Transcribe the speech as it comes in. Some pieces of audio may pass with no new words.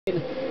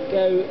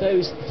Go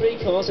those three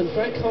cars, and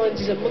Frank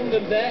Hines is among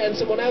them there, and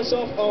someone else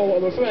off. Oh,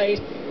 I'm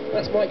afraid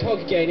that's Mike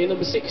Hogg again in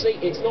number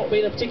 60. It's not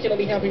been a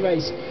particularly happy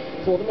race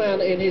for the man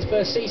in his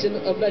first season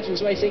of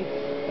Legends Racing,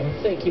 and I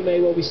think he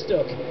may well be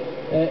stuck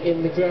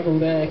in the gravel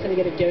there. Can he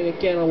get it going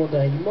again, I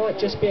wonder? He might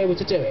just be able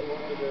to do it.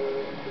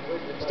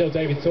 Still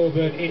David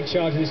Thorburn in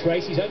charge of this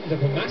race. He's opened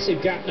up a massive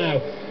gap now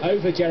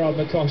over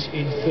Gerard McCosh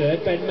in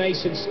third. Ben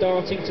Mason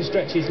starting to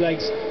stretch his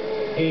legs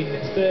in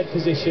third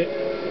position.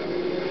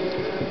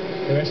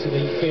 The rest of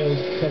the field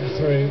come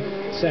through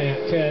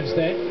Sayat curves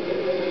there,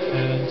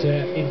 and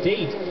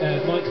indeed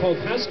Mike Hogg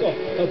has got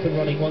up and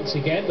running once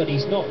again, but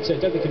he's not,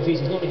 don't be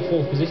confused, he's not in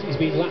fourth position. He's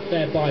been lapped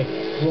there by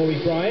Rory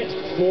Bryant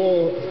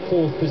for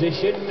fourth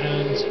position,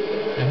 and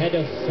ahead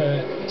of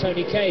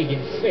Tony Craig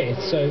in fifth,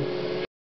 so